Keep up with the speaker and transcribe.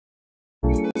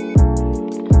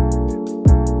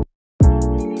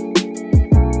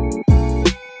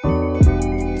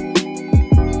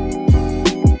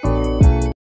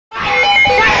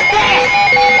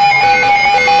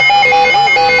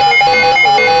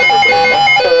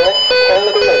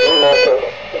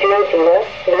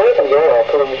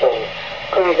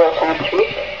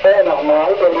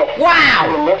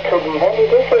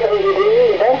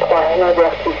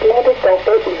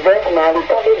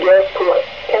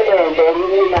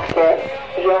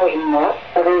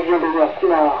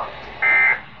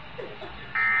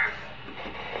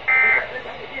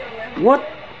What?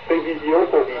 Prévision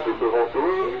pour de Toronto,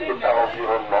 c'est par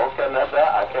environnement, Canada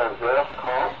à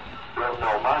 15h30, heure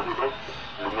normale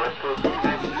le mercredi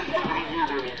 22 février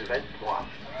 2023.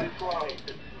 Ce soir est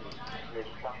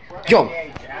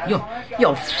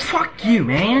Yo, fuck you,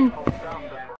 man.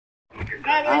 I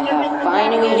have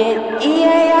finally hit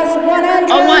EAS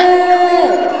 100! Oh, what?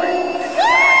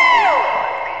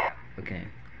 Okay.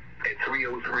 At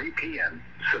 3:03 p.m.,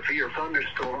 severe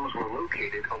thunderstorms were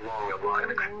located along a line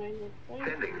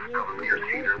extending from near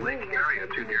Cedar Lake area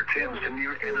to near Thames to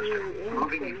near Anniston,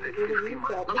 moving east at 50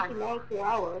 miles per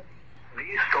hour.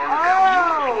 These storms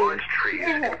have numerous large trees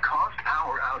and caused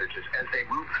power outages as they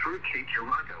move through Cape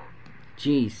Girardeau.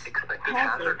 Jeez. Expected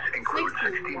hazards include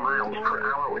 60 miles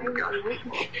per hour wind gusts.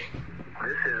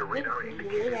 This is a radar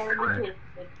indicator.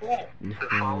 The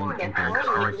following impacts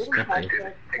are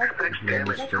expected. Expect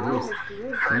damage to roofs,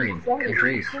 siding, and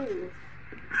trees.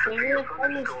 Severe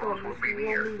thunderstorms will be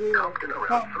near Compton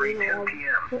around 3:10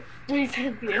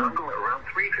 p.m. Jungle around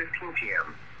 3:15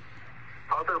 p.m.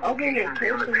 Other locations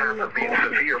in the path of these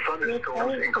severe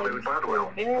thunderstorms include Budwell,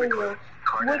 Wickliffe,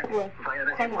 Carnac,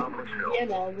 Viana, and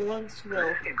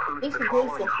Lawrenceville. This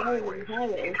includes the following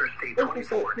highways: Interstate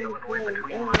 24 in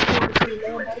Illinois between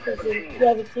miles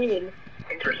 17.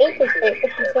 Interstate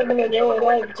 57 in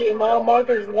Illinois between mile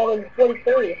markers 11 and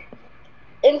 43.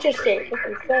 Interstate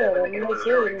 57 in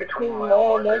Missouri between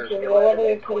mile markers 11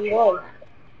 and 21.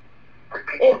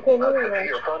 In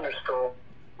Pennsylvania, a thunderstorm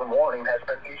warning has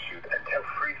been issued until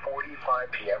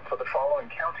 3:45 p.m. for the following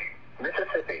counties: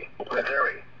 Mississippi,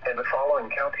 Missouri, and the following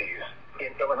counties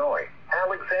in Illinois: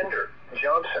 Alexander,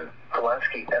 Johnson,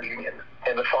 Pulaski, and Union,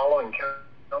 and the following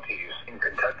counties in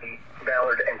Kentucky,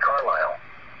 Ballard, and Carlisle.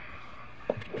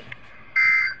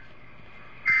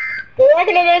 We're not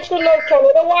gonna mention those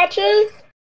tornado watches.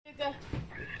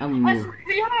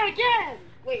 SVR again!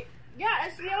 Wait, yeah,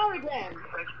 SVR again!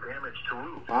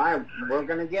 Alright, we're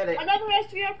gonna get it. Another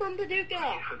SVR from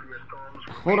Paducah!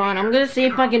 Hold on, I'm gonna see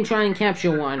if I can try and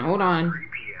capture one. Hold on.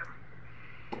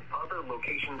 Other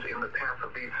locations in the path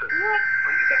of these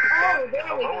Oh,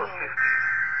 there we go.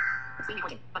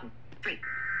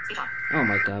 Oh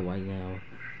my god, why now?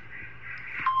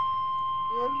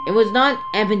 It was not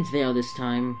Evansville this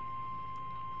time.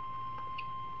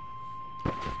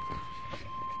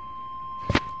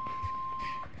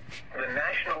 The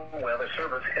National Weather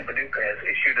Service in Paducah has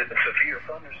issued a severe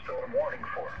thunderstorm warning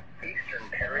for Eastern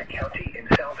Perry County in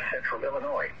south central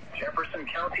Illinois, Jefferson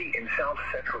County in south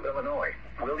central Illinois,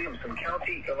 Williamson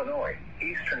County, Illinois,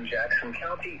 Eastern Jackson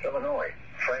County, Illinois,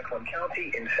 Franklin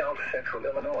County in south central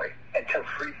Illinois until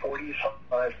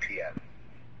 3:45 p.m.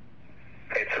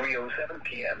 At 3:07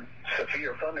 p.m.,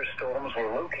 severe thunderstorms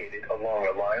were located along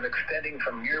a line extending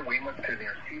from near Weymouth to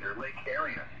near Cedar Lake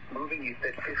area, moving east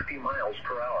at 50 miles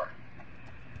per hour.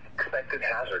 Expected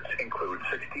hazards include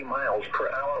 60 miles per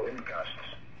hour wind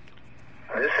gusts.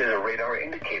 This is a radar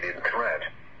indicated threat.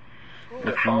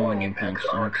 The following impacts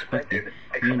are expected.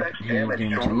 Wind hail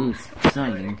damage to roofs,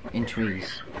 siding, and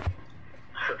trees.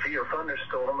 Severe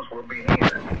thunderstorms will be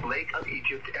near Lake of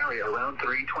Egypt area around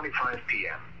 3:25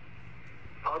 p.m.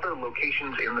 Other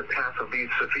locations in the path of these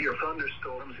severe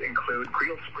thunderstorms include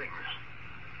Creel Springs.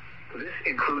 This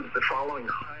includes the following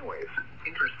highways: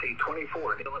 Interstate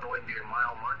 24 in Illinois near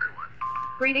mile marker 1.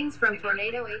 Greetings from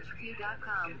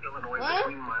TornadoHQ.com. In Illinois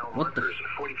between mile markers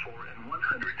 44 and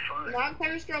 105.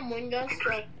 Non-thunderstorm wind gusts.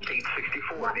 Interstate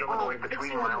 64 in Illinois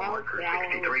between mile markers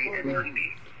 63 and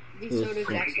 90. DeSoto,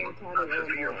 Jackson County,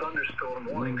 Severe thunderstorm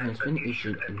warning has been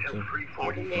issued until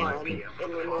 3:45 p.m. for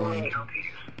the following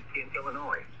counties in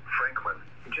Illinois: Franklin,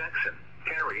 Jackson,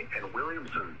 Perry, and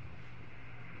Williamson.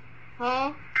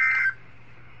 Huh?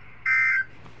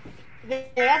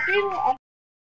 That thing